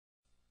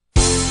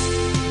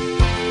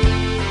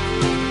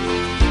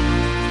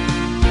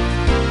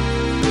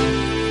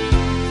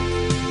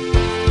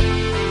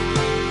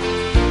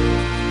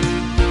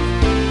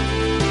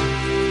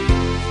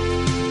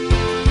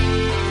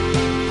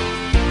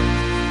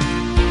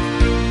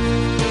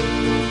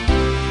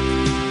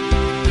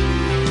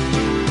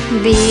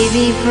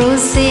Baby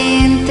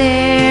frozen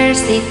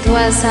tears, it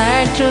was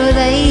hard through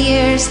the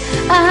years.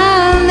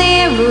 I'll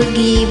never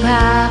give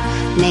up,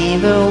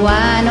 never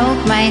one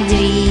of my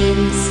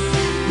dreams.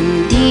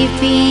 Deep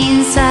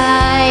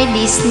inside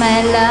this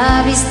my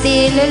love is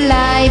still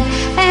alive,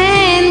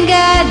 and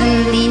God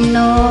only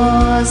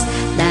knows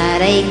that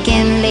I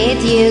can't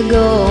let you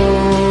go.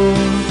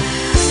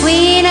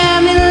 When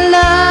I'm in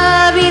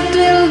love, it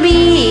will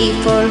be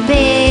for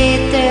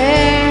better.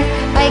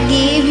 I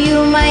give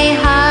you my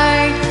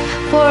heart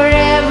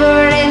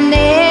forever and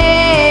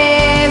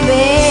ever.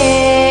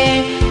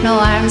 No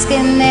arms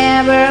can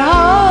never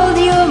hold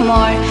you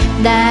more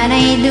than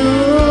I do.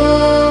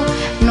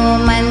 No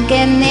man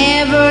can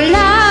never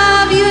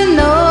love you,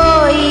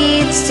 no,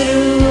 it's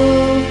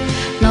true.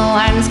 No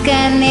arms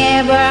can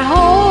never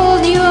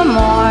hold you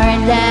more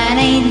than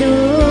I do.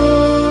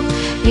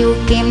 You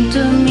came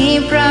to me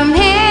from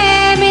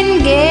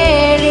heaven,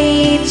 girl,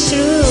 it's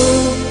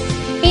true.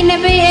 And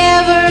if I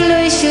ever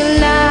lose your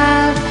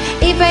love,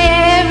 if I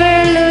ever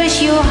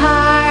lose your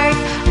heart,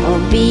 oh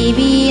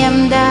baby,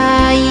 I'm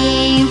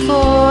dying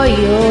for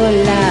your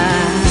love.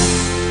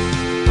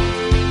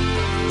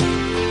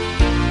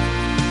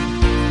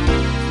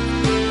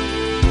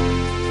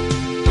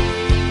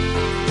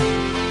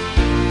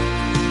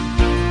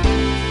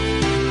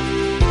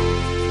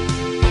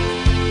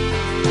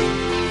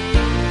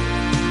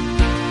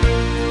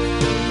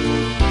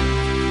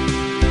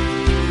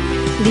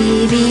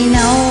 Baby,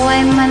 now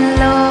I'm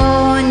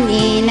alone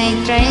and I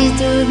try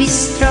to be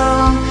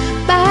strong,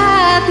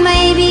 but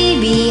my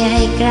baby,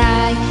 I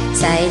cry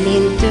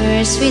silent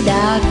tears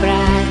without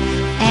pride,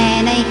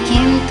 and I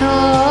can't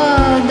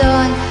hold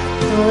on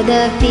to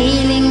the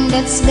feeling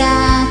that's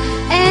gone,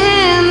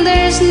 and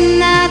there's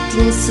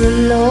nothing to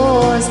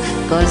lose,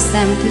 'cause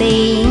I'm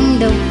playing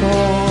the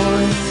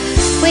ball.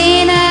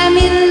 When I'm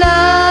in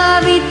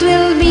love, it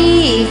will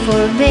be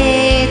for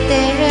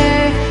better.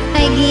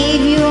 I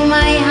give you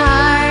my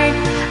heart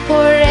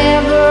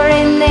forever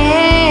and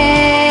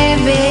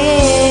ever.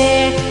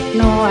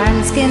 No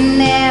arms can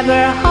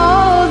never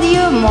hold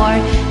you more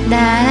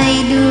than I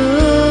do.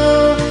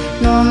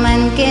 No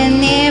man can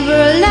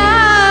never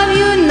love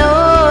you, no,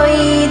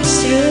 it's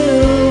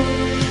true.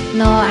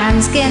 No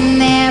arms can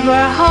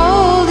never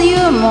hold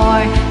you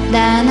more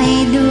than I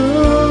do.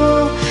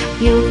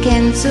 You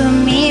came to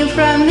me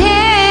from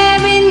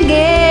heaven,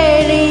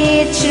 girl,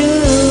 it's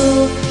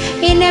true.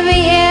 And if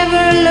I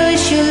ever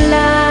lose your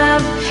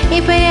love,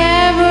 if I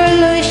ever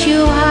lose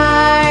your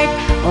heart,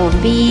 oh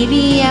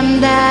baby, I'm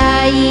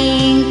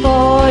dying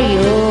for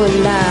your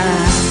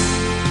love.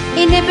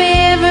 And if I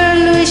ever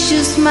lose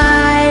your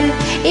smile,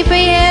 if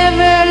I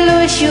ever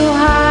lose your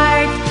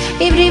heart,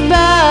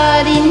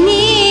 everybody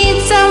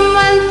needs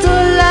someone to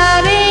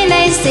love, and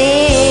I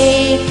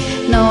say,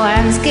 no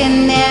arms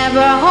can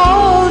never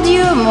hold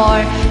you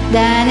more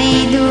than I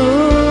do.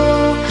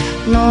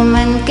 No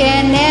man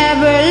can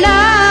ever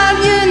love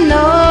you,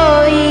 no,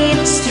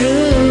 it's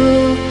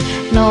true.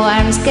 No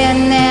arms can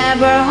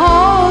never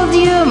hold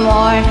you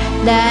more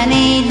than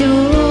I do.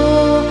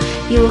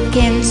 You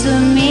came to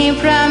me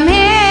from